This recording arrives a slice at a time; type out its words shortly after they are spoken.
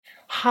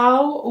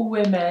how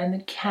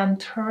women can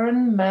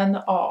turn men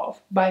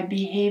off by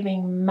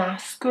behaving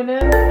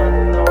masculine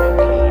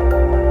unknowingly.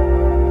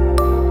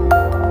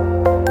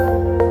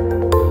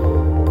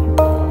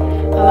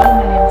 Hello,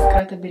 my name is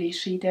Kata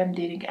Berishit. I'm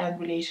dating and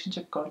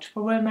relationship coach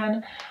for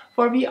women.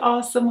 For the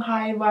awesome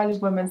high value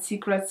women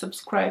secrets,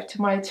 subscribe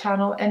to my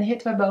channel and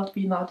hit the bell to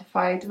be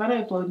notified when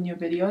I upload new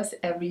videos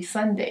every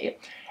Sunday.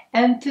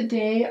 And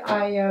today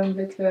I am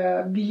with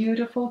the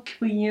beautiful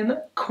queen,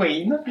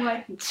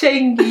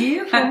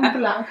 Chengi from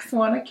Black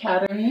Swan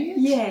Academy.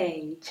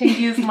 Yay!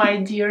 Chengi is my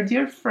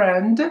dear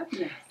friend.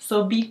 Yes.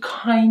 So be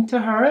kind to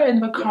her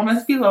in the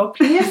comments below,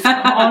 please.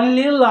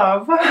 Only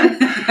love.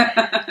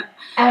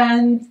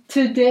 And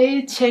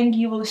today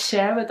Chengi will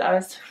share with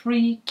us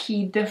 3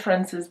 key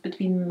differences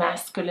between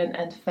masculine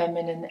and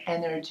feminine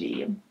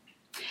energy.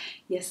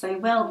 Yes, I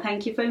will.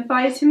 Thank you for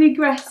inviting me,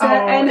 Greta. Oh,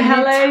 and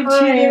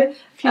hello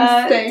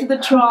to the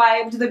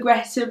tribe, to the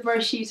Greta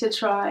Berishita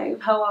tribe.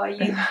 How are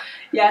you?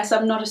 Yes,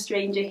 I'm not a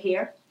stranger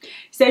here.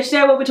 So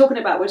today what we're talking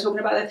about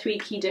the 3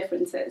 key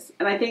differences.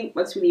 And I think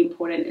what's really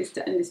important is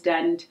to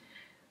understand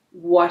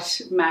what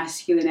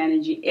masculine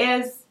energy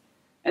is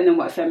and then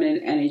what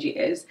feminine energy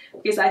is.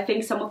 Because I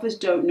think some of us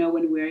don't know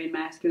when we're in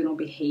masculine or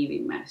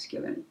behaving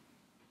masculine.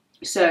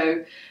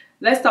 So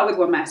let's start with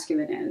what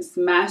masculine is.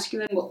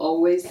 Masculine will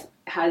always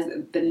has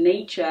the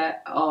nature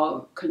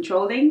of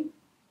controlling,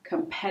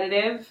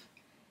 competitive,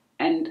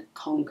 and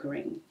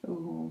conquering.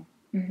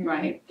 Mm-hmm.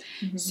 Right?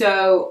 Mm-hmm.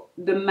 So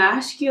the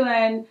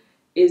masculine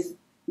is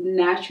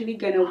naturally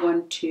going to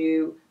want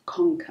to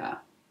conquer,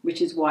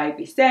 which is why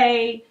we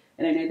say,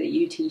 and I know that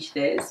you teach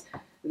this,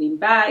 lean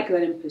back,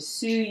 let him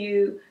pursue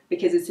you,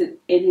 because it's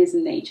in his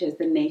nature, it's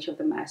the nature of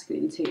the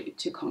masculine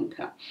to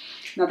conquer.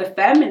 Now the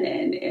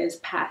feminine is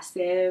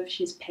passive,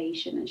 she's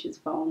patient, and she's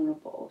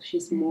vulnerable.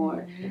 She's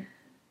more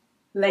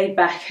laid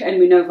back, and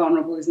we know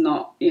vulnerable is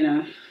not,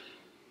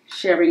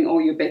 sharing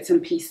all your bits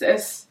and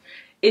pieces.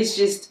 It's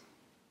just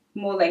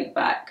more laid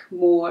back,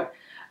 more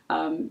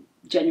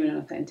genuine and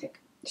authentic.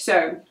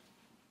 So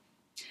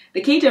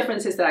the key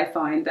differences that I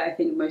find, that I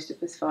think most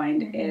of us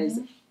find, is,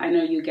 I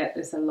know you get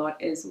this a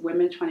lot, is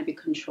women trying to be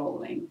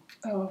controlling.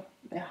 Oh,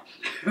 yeah.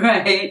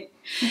 Right?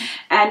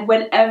 And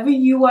whenever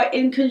you are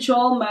in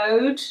control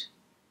mode,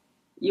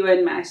 you're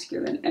in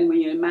masculine. And when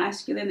you're in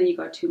masculine, then you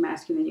got too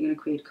masculine, you're going to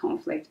create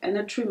conflict. And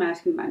a true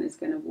masculine man is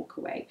going to walk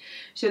away.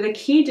 So the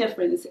key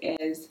difference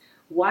is,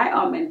 why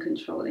are men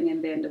controlling? And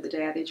at the end of the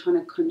day, are they trying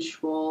to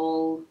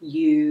control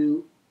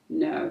you?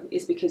 No,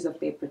 it's because of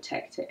their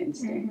protector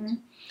instinct.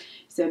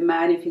 So a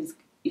man, if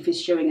he's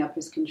showing up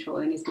as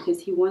controlling, it's because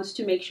he wants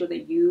to make sure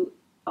that you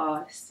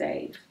are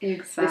safe.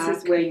 Exactly. This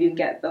is where you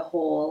get the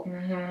whole,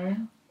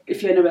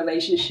 if you're in a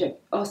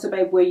relationship, also,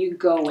 babe, where you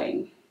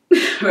going?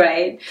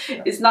 Right?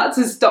 Yeah. It's not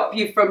to stop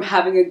you from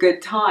having a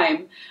good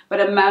time, but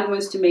a man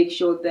wants to make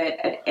sure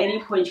that at any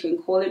point you can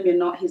call him,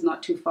 he's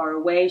not too far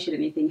away should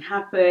anything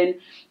happen.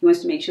 He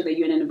wants to make sure that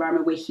you're in an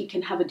environment where he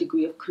can have a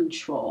degree of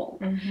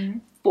control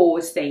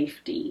for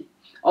safety.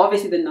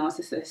 Obviously the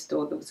narcissist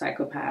or the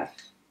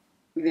psychopath,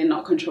 they're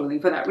not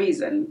controlling for that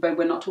reason, but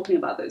we're not talking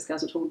about those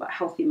guys, we're talking about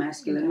healthy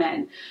masculine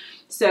men.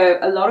 So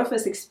a lot of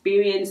us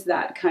experience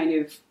that kind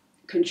of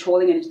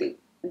controlling energy.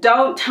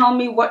 Don't tell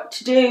me what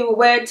to do or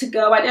where to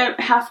go. I don't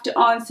have to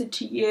answer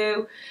to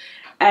you.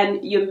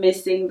 And you're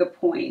missing the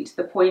point.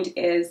 The point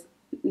is,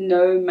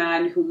 no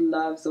man who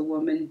loves a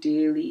woman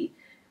dearly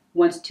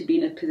wants to be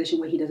in a position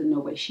where he doesn't know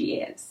where she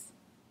is,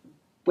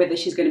 whether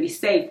she's going to be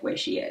safe where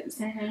she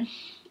is.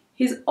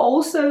 He's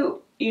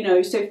also,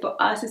 so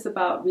for us, it's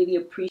about really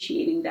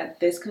appreciating that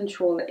this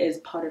control is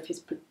part of his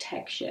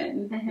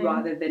protection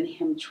rather than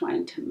him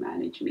trying to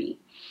manage me.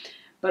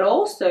 But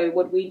also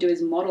what we do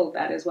is model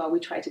that as well.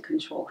 We try to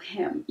control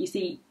him. You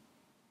see,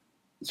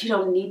 you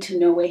don't need to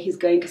know where he's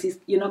going because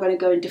you're not going to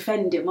go and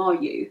defend him, are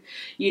you?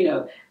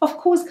 Of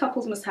course,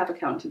 couples must have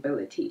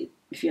accountability.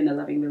 If you're in a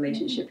loving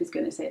relationship, he's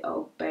going to say,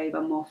 oh, babe,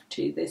 I'm off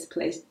to this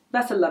place.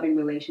 That's a loving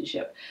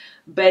relationship.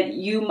 But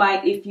you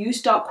might, if you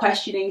start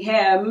questioning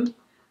him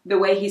the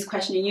way he's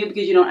questioning you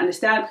because you don't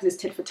understand, because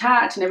it's tit for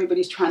tat and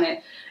everybody's trying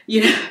to,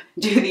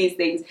 do these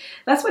things.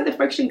 That's where the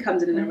friction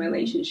comes in a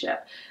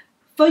relationship.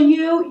 For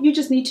you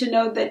just need to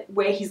know that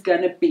where he's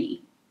going to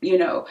be,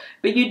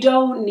 but you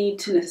don't need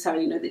to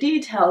necessarily know the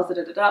details,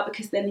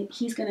 because then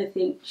he's going to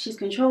think she's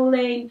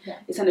controlling,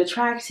 it's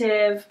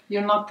unattractive.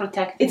 You're not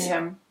protecting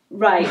him.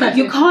 Right.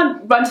 You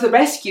can't run to the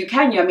rescue,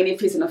 can you? I mean, if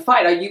he's in a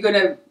fight, are you going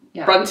to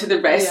run to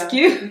the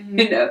rescue?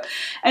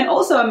 And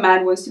also a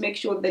man wants to make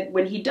sure that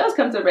when he does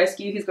come to the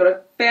rescue, he's got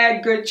a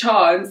fair, good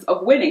chance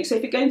of winning. So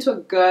if you're going to a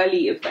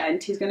girly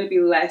event, he's going to be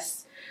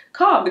less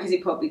calm because he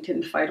probably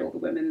can fight all the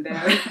women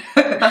there.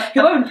 He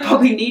won't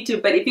probably need to,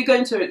 but if you're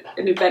going to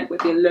an event where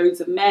there are loads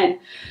of men,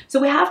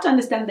 so we have to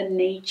understand the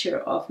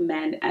nature of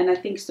men. And I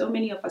think so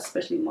many of us,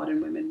 especially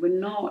modern women, we're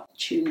not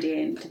tuned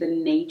in to the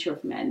nature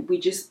of men. We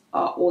just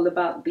are all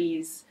about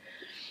these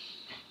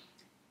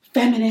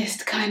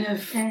feminist kind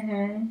of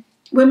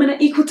women are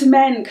equal to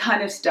men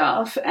kind of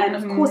stuff. And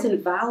of course,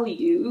 in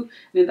value,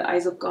 in the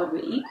eyes of God, we're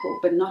equal,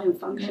 but not in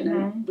function.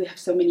 And we have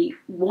so many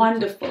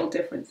wonderful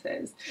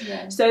differences.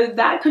 Yeah. So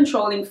that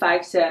controlling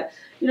factor,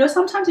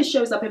 sometimes it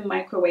shows up in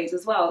microwaves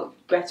as well.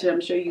 Greta,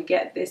 I'm sure you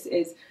get this,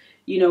 is,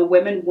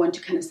 women want to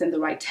kind of send the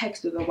right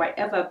text or the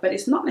whatever, but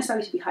it's not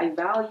necessarily to be high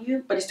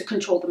value, but it's to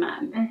control the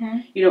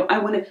man.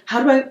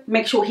 How do I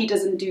make sure he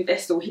doesn't do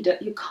this or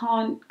you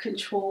can't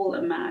control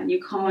a man.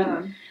 You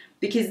can't,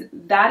 because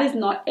that is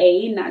not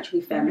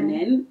naturally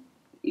feminine.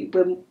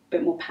 We're a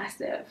bit more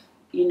passive.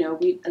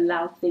 We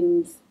allow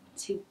things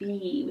to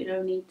be. We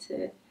don't need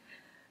to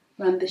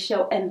run the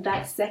show. And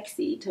that's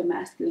sexy to a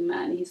masculine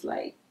man. He's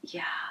like,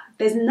 yeah,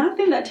 there's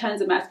nothing that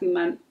turns a masculine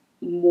man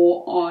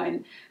more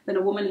on than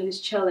a woman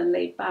who's chill and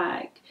laid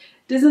back,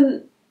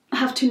 doesn't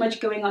have too much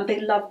going on.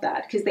 They love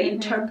that because they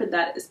interpret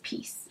that as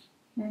peace,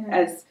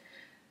 as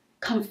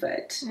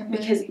comfort,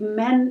 because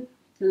men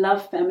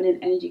love feminine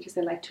energy because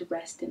they like to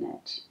rest in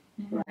it,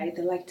 right?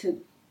 They like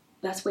to,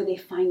 that's where they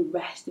find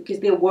rest,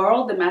 because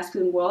the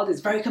masculine world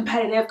is very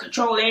competitive,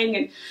 controlling,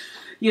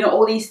 and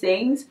all these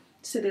things.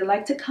 So they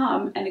like to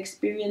come and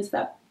experience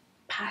that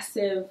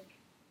passive,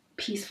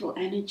 peaceful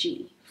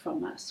energy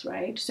from us,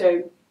 right?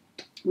 So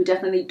we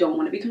definitely don't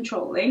want to be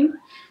controlling.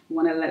 We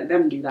want to let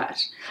them do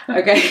that.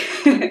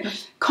 Okay.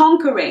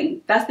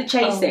 Conquering. That's the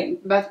chasing.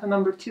 That's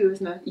number 2,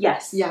 isn't it?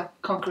 Yes. Yeah.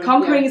 Conquering.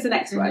 Conquering is the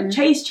next one.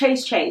 Chase,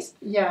 chase, chase.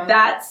 Yeah.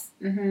 That's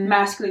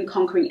masculine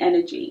conquering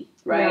energy,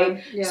 right?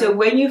 Yeah. Yeah. So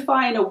when you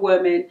find a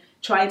woman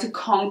trying to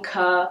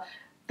conquer,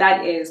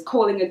 that is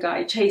calling a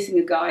guy, chasing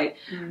a guy,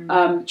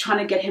 trying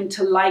to get him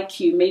to like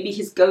you. Maybe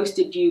he's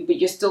ghosted you, but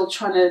you're still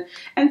trying to...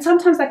 And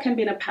sometimes that can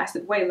be in a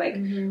passive way. Like,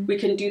 we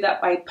can do that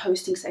by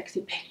posting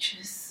sexy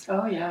pictures.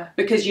 Oh, yeah.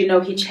 Because,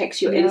 he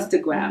checks your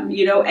Instagram,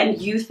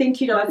 and you think,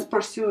 That's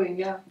pursuing,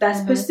 yeah.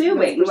 That's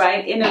pursuing,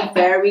 right? In a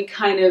very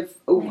kind of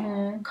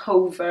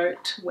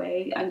covert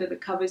way, under the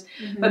covers.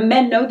 But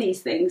men know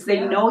these things. They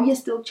know you're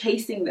still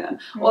chasing them.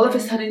 All of a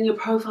sudden, your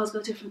profile's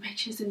got different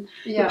pictures and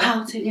you're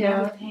pouting and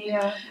everything.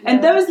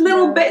 And those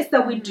little bits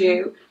that we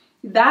do,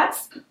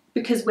 that's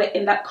because we're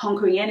in that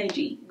conquering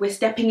energy. We're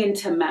stepping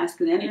into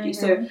masculine energy.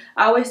 So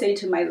I always say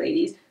to my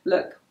ladies,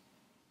 look,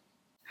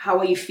 how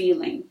are you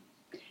feeling?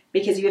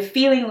 Because if you're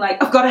feeling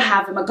like, I've got to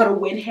have him, I've got to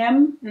win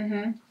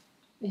him,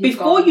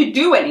 before you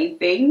do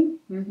anything,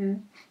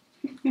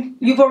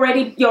 you're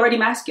already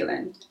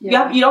masculine. You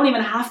don't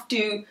even have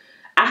to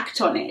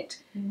act on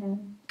it.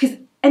 Because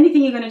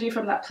anything you're going to do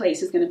from that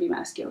place is going to be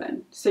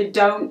masculine. So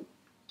don't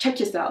check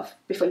yourself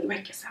before you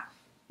wreck yourself.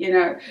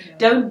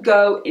 Don't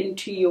go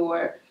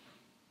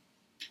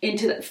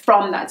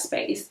from that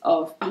space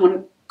of, I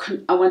want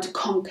to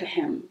conquer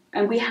him.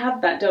 And we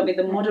have that, don't we?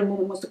 The modern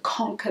woman wants to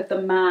conquer the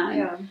man.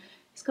 Yeah.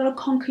 He's got to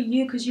conquer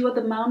you because you are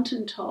the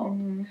mountaintop.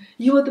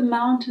 You are the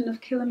mountain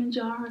of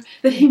Kilimanjaro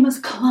that he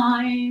must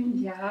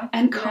climb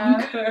and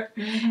conquer.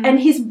 And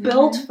he's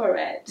built for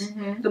it.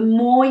 The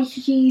more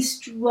he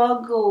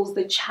struggles,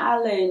 the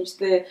challenge,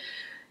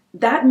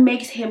 that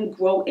makes him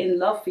grow in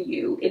love for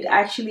you. It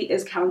actually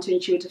is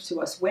counterintuitive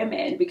to us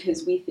women,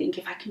 because we think,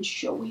 if I can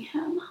show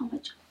him how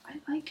much I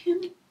like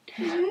him,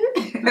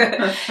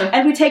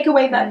 and we take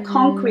away that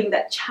conquering,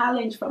 that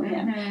challenge from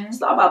him. It's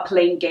not about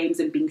playing games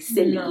and being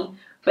silly,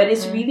 but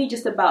it's really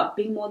just about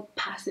being more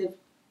passive,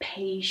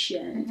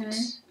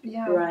 patient,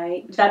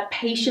 right? That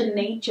patient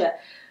nature.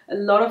 A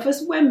lot of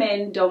us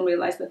women don't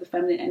realize that the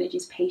feminine energy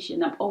is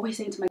patient. I'm always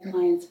saying to my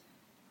clients,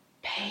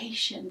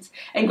 patience.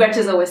 And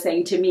Greta's always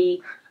saying to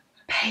me,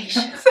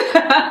 patience.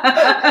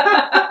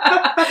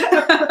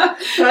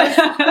 Let's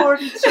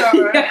support each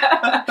other.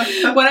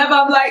 Whenever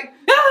I'm like,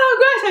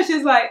 oh, Greta,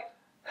 she's like,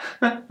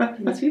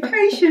 you must be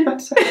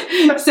patient.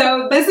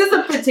 So this is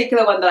a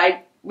particular one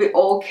that we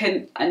all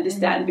can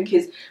understand,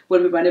 because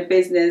when we run a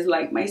business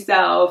like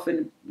myself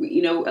and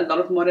a lot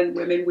of modern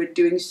women, we're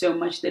doing so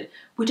much that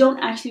we don't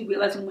actually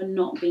realize when we're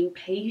not being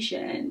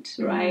patient,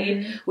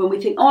 right? When we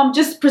think, I'm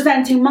just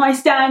presenting my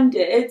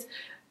standards,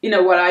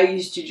 what I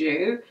used to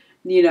do,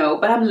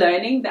 but I'm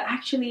learning that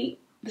actually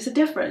there's a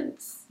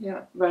difference,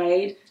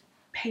 right?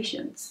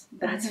 Patience,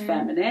 that's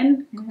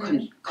feminine.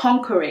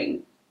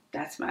 Conquering,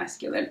 that's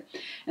masculine.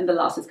 And the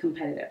last is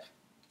competitive.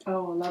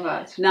 Oh, love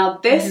that. Now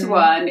this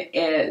one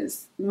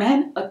is,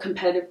 men are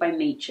competitive by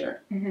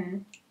nature.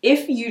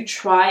 If you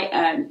try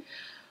and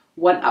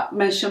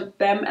one-upmanship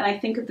them, and I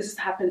think this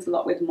happens a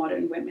lot with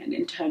modern women,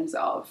 in terms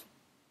of,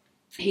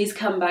 he's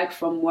come back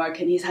from work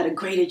and he's had a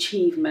great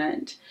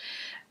achievement,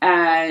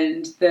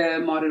 and the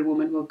modern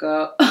woman will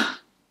go,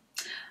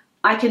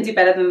 I can do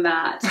better than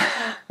that.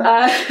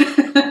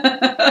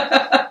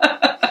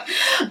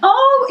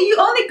 Oh, you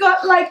only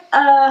got like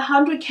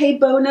 100K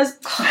bonus.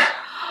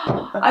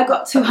 I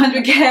got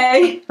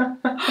 200K.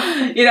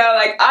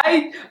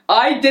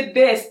 I did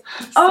this.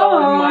 So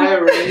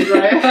admiring,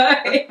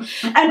 right?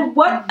 And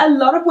what a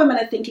lot of women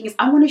are thinking is,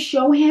 I want to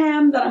show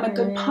him that I'm a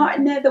good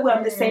partner, that we're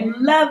on the same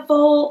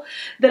level,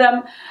 that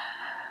I'm...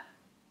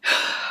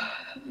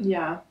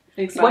 Yeah,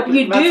 exactly. What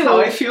you That's do...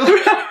 how I feel.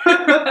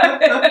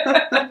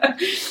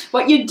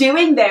 What you're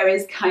doing there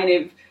is kind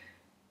of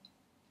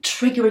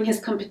triggering his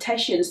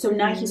competition. So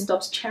now he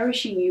stops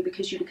cherishing you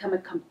because you become a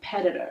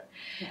competitor.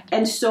 Yeah.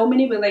 And so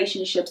many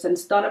relationships and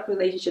startup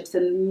relationships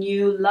and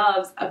new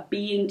loves are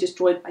being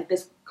destroyed by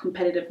this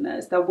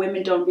competitiveness that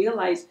women don't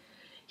realize.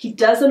 He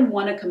doesn't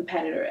want a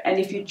competitor. And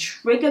if you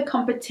trigger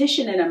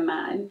competition in a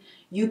man,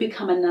 you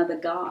become another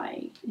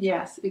guy.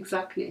 Yes,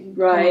 exactly.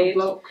 Right?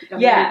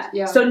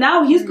 Yeah. So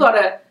now he's got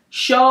to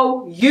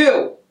show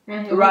you.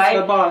 Right?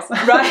 Who's the boss?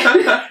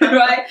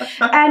 Right.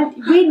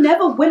 And we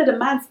never win at a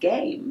man's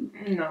game.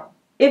 No.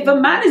 If a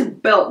man is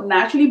built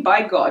naturally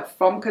by God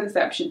from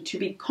conception to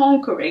be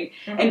conquering,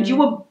 and you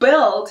were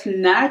built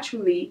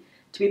naturally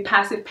to be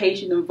passive,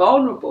 patient, and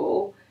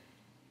vulnerable,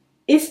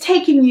 it's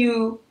taking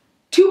you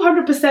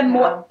 200%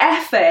 more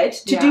effort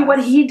to do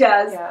what he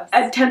does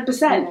at 10%.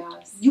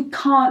 Yes. You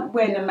can't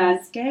win a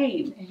man's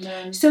game.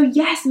 Amen. So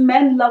yes,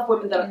 men love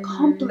women that are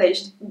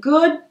accomplished,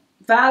 good,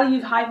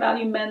 valued, high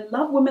value men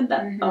love women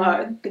that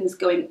are things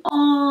going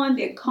on,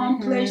 they're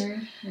accomplished.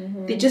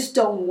 They just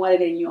don't want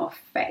it in your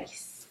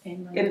face.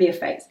 Amen. In their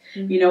face.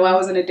 You know, I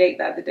was on a date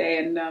the other day,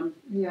 and not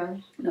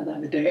the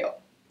other day,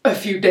 a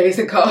few days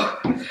ago,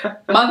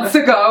 months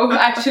ago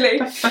actually,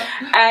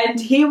 and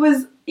he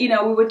was, you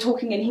know, we were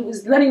talking and he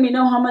was letting me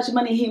know how much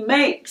money he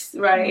makes,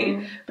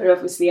 right? But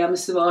obviously I'm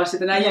smarter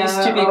than I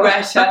used to be,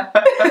 Greta.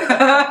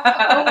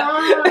 Oh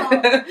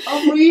wow.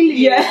 Oh really?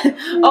 Yeah.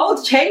 Old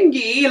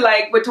Chengi,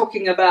 like we're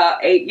talking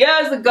about 9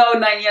 years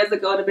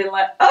ago, to be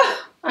like,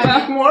 oh, I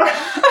need more.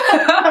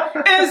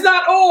 Is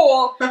that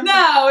all?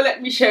 Now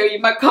let me show you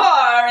my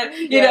car, and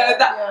you know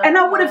that. And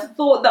I would have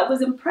thought that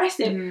was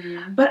impressive,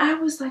 but I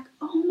was like,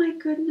 oh my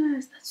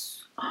goodness, that's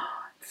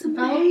it's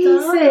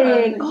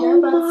amazing.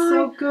 Well that's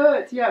so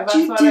good. Yeah,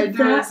 that's what I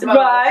do as well.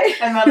 Right?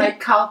 And when I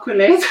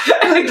calculate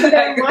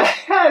in my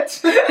head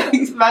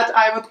that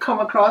I would come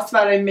across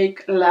that I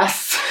make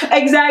less.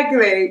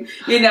 Exactly.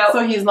 You know.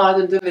 So he's not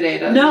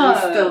intimidated. No.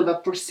 He's still the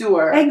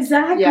pursuer.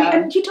 Exactly. Yeah.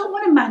 And you don't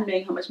want a man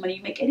knowing how much money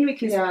you make anyway,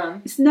 because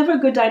it's never a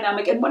good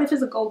dynamic. And what if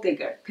it's a gold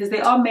digger? Because they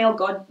are male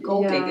gold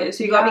diggers.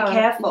 So you got to be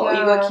careful.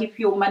 You got to keep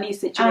your money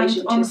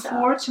situation to yourself.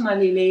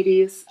 Unfortunately,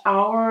 ladies,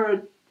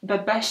 the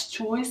best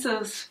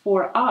choices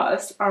for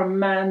us are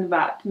men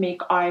that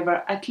make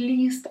either at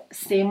least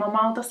same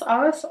amount as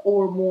us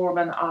or more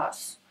than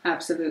us.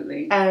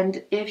 Absolutely.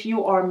 And if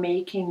you are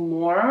making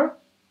more,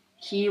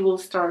 he will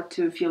start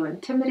to feel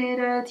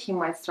intimidated. He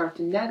might start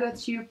to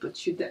negate you, but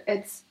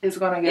it's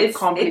gonna get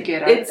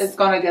complicated. It's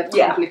gonna get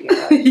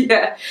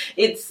complicated.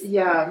 It's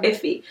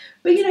iffy.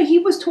 But you know, he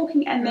was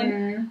talking, and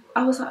then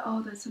I was like,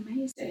 "Oh, that's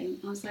amazing."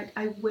 I was like,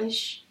 "I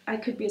wish I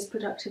could be as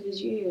productive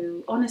as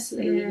you."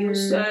 Honestly, you're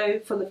so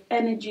full of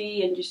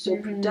energy, and you're so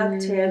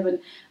productive, and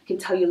I can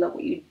tell you love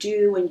what you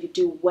do, and you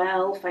do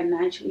well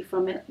financially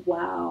from it.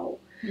 Wow,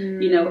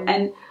 you know.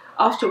 And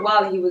after a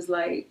while, he was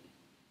like,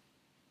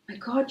 my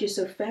God, you're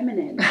so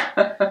feminine.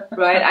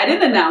 Right? I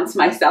didn't announce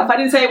myself. I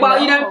didn't say, well,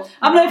 you know,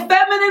 I'm a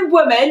feminine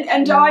woman,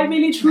 and I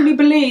really truly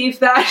believe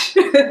that,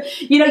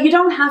 you know, you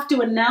don't have to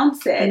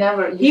announce it.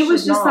 Never. He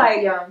was just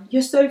like,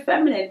 you're so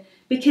feminine.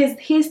 Because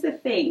here's the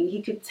thing,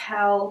 he could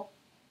tell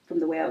from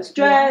the way I was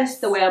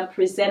dressed, the way I'm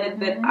presented,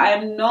 that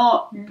I'm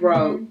not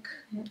broke.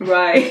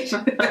 Right?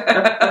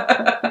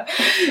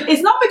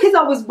 It's not because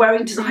I was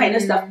wearing designer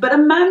stuff, but a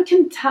man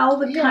can tell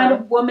the kind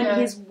of woman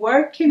he's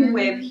working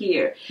with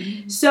here.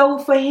 So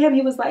for him,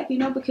 he was like, you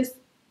know, because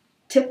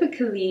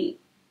typically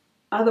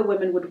other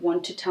women would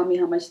want to tell me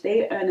how much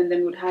they earn, and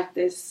then would have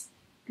this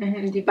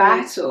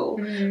battle,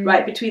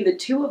 right, between the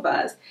two of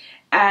us.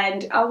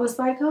 And I was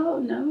like, oh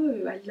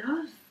no, I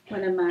love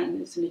when a man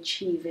is an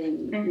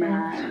achieving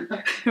man,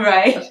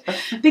 right?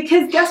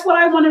 Because guess what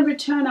I want in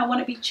return? I want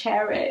to be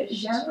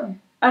cherished. Yeah.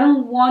 I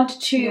don't want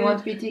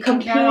to be taken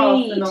care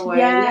of in a way.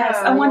 Yes,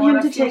 I want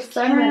him to take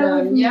care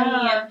of me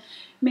and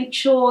make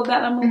sure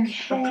that I'm okay.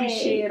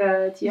 Appreciate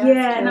it.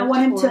 Yes, and I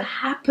want him to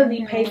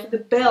happily pay for the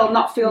bill,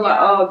 not feel like,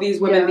 oh,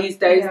 these women these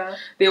days,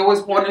 they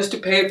always want us to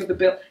pay for the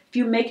bill. If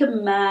you make a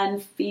man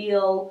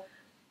feel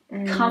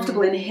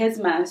comfortable in his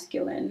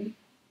masculine,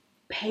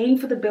 paying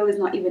for the bill is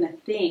not even a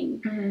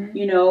thing.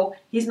 You know,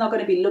 he's not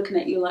going to be looking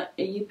at you like,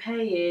 are you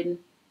paying?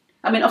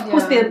 I mean, of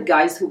course, there are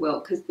guys who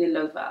will, because they're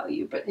low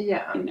value, but you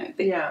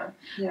know,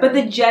 but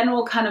the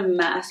general kind of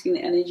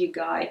masculine energy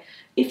guy,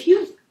 if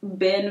you've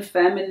been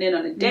feminine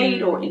on a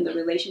date or in the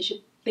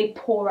relationship, they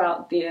pour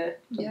out their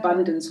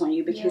abundance on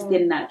you because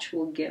they're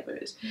natural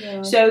givers.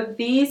 So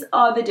these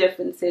are the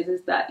differences,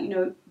 is that, you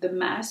know, the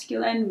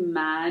masculine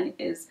man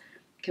is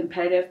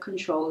competitive,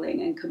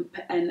 controlling,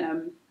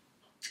 and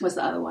what's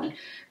the other one?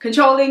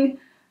 Controlling,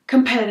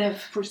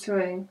 competitive,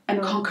 pursuing,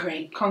 and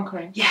conquering.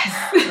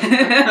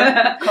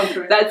 Yes.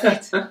 Conquering. That's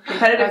it.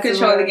 Competitive,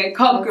 controlling, and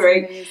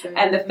conquering.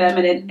 And the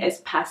feminine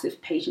is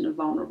passive, patient, and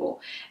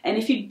vulnerable. And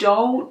if you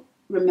don't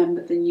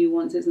remember the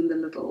nuances and the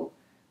little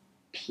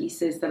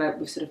pieces that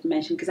I've sort of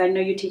mentioned, because I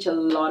know you teach a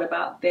lot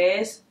about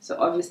this, so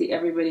obviously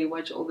everybody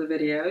watch all the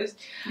videos,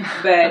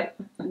 but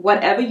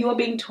whatever you're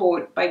being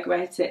taught by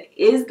Greta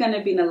is going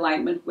to be in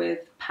alignment with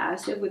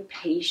passive with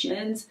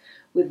patience,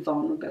 with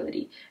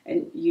vulnerability. And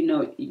you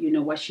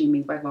know what she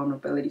means by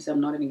vulnerability, so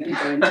I'm not even going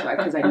to go into it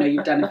because I know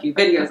you've done a few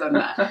videos on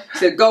that.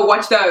 So go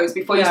watch those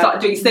before you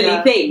start doing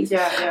silly things.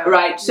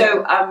 Right? So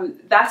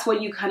that's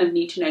what you kind of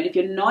need to know. And if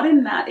you're not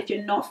in that, if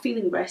you're not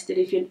feeling rested,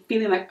 if you're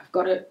feeling like I've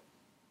got to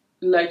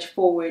lurch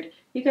forward,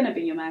 you're going to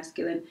be your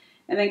masculine.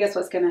 And then guess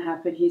what's going to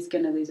happen? He's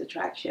going to lose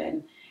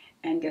attraction.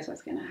 And guess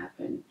what's going to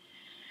happen?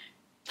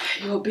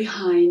 Your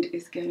behind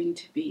is going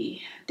to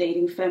be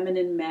dating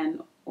feminine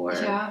men or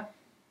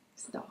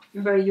stuff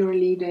where you're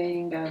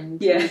leading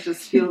and you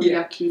just feel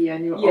yucky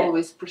and you're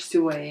always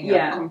pursuing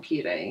and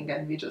competing,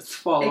 and we just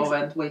follow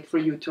and wait for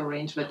you to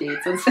arrange the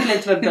dates and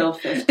split the bill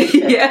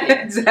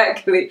 50-50.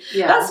 Exactly.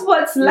 That's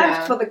what's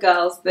left for the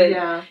girls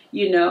that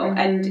you know,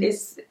 and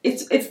it's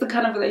the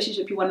kind of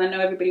relationship you want. I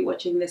know everybody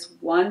watching this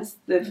wants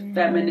the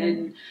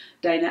feminine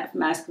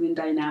masculine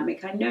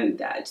dynamic. I know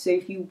that. So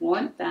if you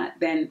want that,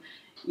 then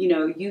you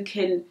know you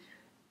can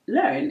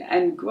learn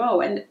and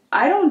grow. And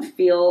I don't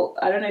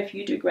know if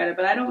you do, Greta,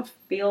 but I don't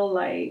feel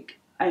like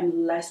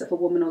I'm less of a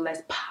woman or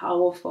less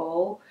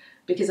powerful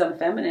because I'm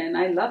feminine.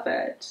 I love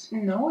it.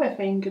 No, I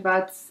think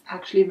that's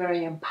actually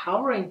very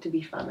empowering to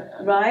be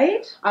feminine.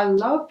 Right? I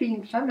love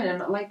being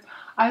feminine. Like,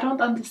 I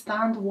don't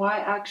understand why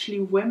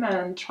actually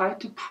women try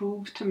to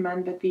prove to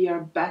men that we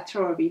are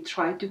better or we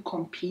try to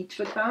compete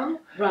with them.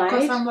 Right.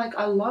 Because I'm like,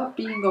 I love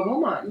being a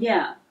woman.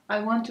 Yeah. I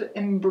want to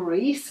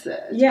embrace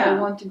it. Yeah. I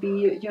want to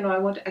be, I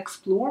want to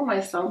explore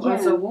myself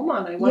as a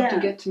woman. I want to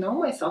get to know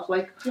myself.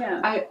 Like,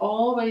 I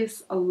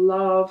always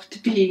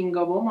loved being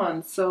a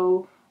woman.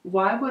 So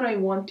why would I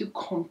want to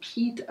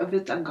compete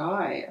with a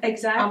guy?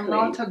 Exactly. I'm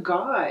not a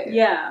guy.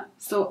 Yeah.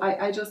 So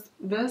I just,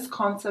 this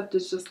concept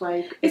is just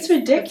like... It's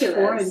ridiculous. It's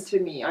foreign to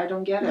me. I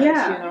don't get it,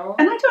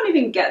 And I don't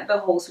even get the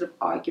whole sort of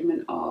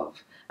argument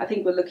of... I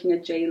think we're looking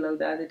at J-Lo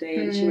the other day,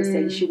 and she was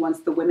saying she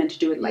wants the women to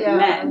do it like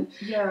men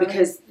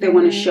because they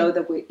want to show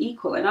that we're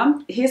equal.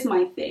 And here's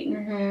my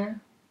thing.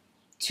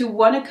 To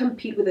want to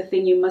compete with a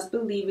thing, you must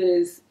believe it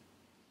is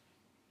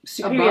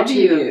superior to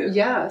you.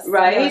 Yes.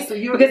 Right? Yes. So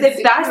because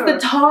if that's the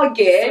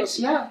target,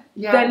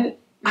 then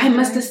I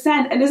must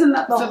ascend. And isn't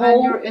that the whole... So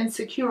then you're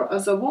insecure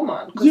as a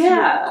woman because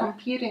you're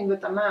competing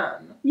with a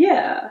man.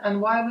 Yeah. And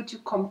why would you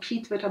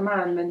compete with a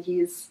man when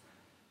he's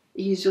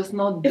just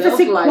not built if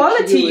it's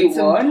equality like you. It's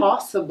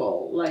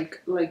impossible.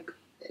 Like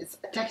it's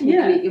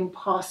technically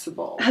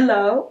impossible.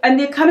 Hello, and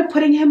they're kind of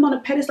putting him on a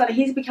pedestal. And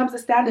he becomes the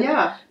standard.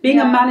 Being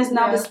a man is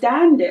now the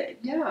standard.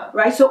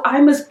 Right. So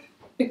I must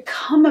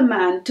become a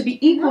man to be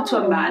equal to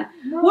a man.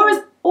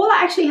 Whereas all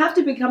I actually have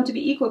to become to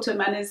be equal to a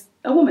man is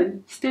a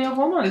woman. Stay a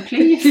woman,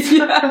 please.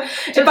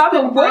 If I'm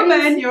a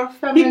woman, your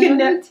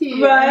femininity. You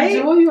can, right?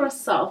 Enjoy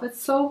yourself.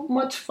 It's so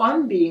much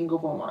fun being a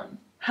woman.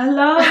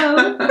 Hello.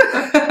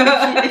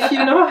 if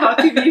you know how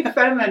to be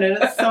feminine,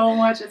 it's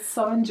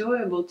so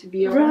enjoyable to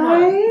be a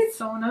woman. It's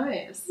so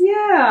nice.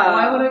 Yeah.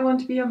 Why would I want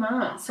to be a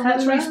man? So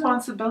much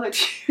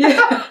responsibility.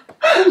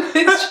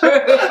 It's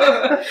true.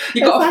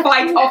 You got to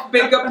fight off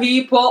bigger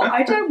people.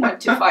 I don't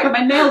want to fight.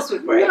 My nails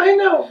would break. I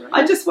know. Right?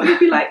 I just want to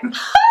be like...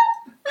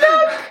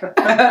 I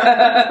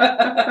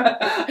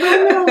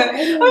know.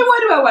 Why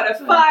do I want to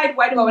fight?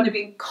 Why do I want to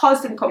be in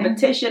constant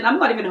competition? I'm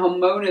not even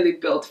hormonally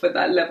built for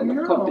that level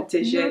of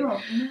competition.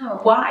 No.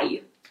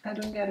 Why? I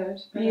don't get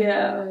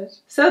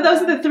it. So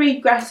those are the three,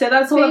 Greta.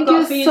 That's all I've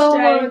got for you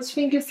today.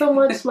 Thank you so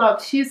much,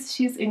 love.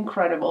 She's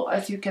incredible.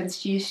 As you can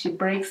see, she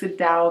breaks it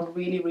down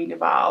really, really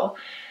well.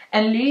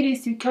 And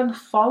ladies, you can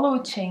follow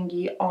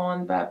Chingy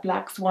on the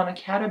Black Swan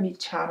Academy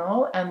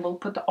channel, and we'll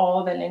put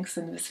all the links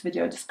in this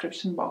video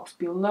description box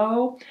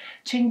below.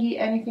 Chingy,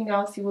 anything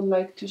else you would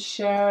like to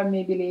share?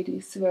 Maybe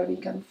ladies, where we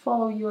can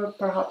follow you, or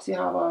perhaps you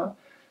have a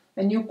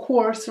new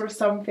course or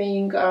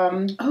something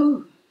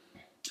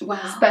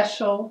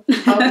special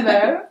out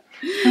there?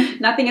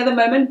 Nothing at the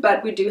moment,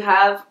 but we do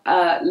have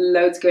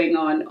loads going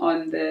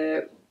on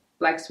the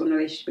Black Swan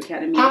Relationship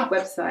Academy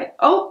website.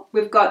 Oh,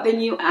 we've got the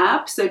new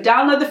app. So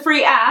download the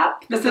free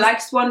app. The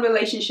Black Swan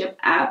Relationship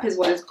app is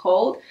what it's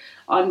called,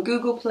 on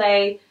Google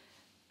Play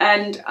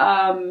and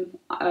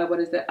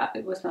what is it?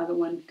 What's the other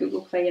one?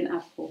 Google Play and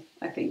Apple.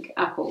 I think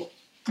Apple.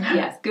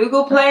 Yes,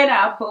 Google Play and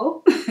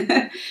Apple.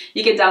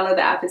 You can download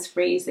the app. It's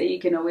free, so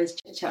you can always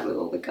chit chat with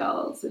all the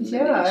girls.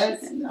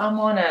 And I'm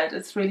on it.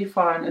 It's really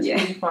fun. It's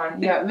really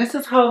fun. Yeah, this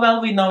is how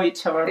well we know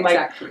each other.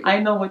 Exactly. Like, I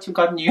know what you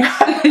got new.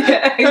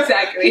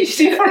 Exactly.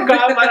 She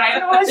forgot, but I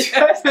know what you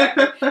got. It's like,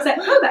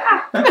 the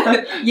app.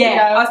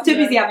 I was too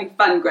busy having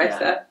fun,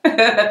 Greta.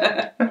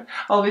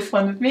 Always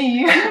fun with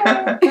me.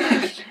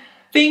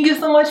 Thank you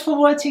so much for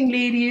watching,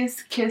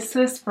 ladies.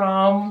 Kisses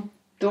from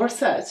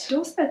Dorset.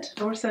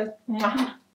 Dorset. Mwah.